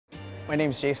My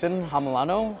name is Jason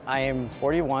Hamilano. I am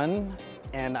 41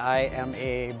 and I am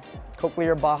a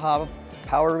Cochlear Baha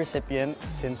power recipient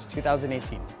since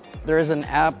 2018. There is an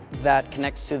app that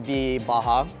connects to the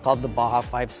Baha called the Baha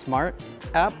 5 Smart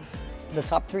app. The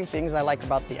top 3 things I like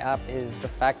about the app is the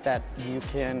fact that you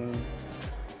can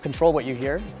control what you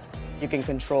hear. You can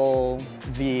control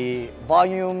the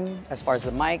volume as far as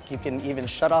the mic. You can even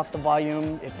shut off the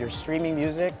volume if you're streaming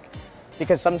music.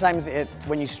 Because sometimes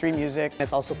when you stream music,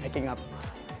 it's also picking up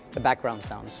the background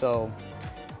sound. So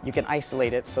you can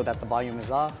isolate it so that the volume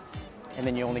is off and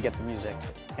then you only get the music.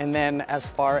 And then as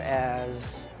far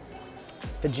as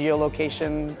the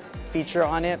geolocation feature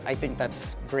on it, I think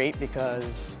that's great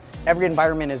because every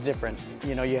environment is different.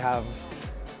 You have,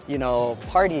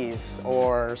 parties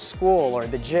or school or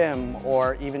the gym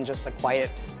or even just a quiet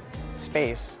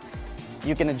space.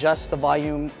 You can adjust the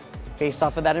volume based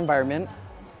off of that environment,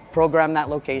 program that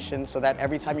location so that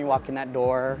every time you walk in that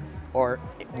door or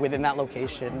within that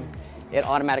location, it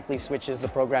automatically switches the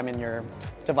program in your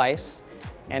device.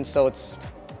 And so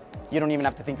you don't even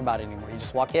have to think about it anymore. You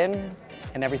just walk in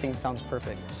and everything sounds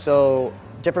perfect. So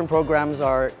different programs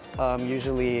are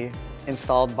usually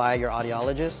installed by your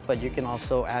audiologist, but you can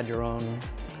also add your own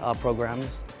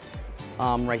programs.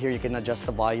 Right here you can adjust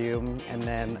the volume, and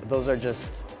then those are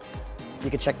just, you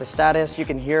can check the status, you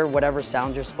can hear whatever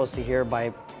sound you're supposed to hear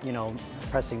by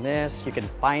pressing this. You can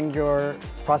find your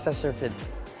processor if it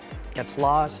gets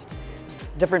lost.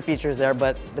 Different features there,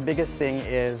 but the biggest thing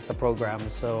is the program.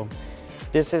 So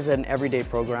this is an everyday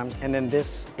program, and then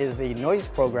this is a noise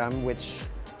program which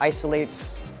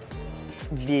isolates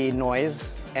the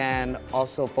noise and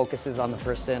also focuses on the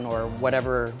person or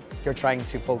whatever you're trying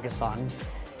to focus on.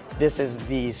 This is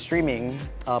the streaming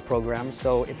program,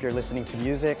 so if you're listening to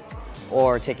music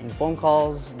or taking phone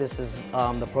calls, this is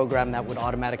the program that would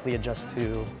automatically adjust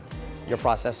to your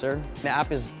processor. The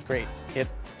app is great.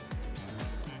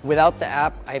 Without the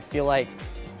app, I feel like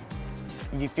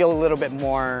you feel a little bit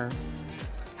more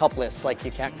helpless, like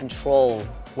you can't control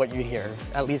what you hear.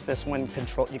 At least this one, you can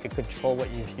control what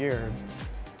you hear,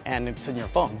 and it's in your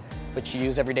phone, which you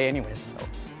use every day anyways. So.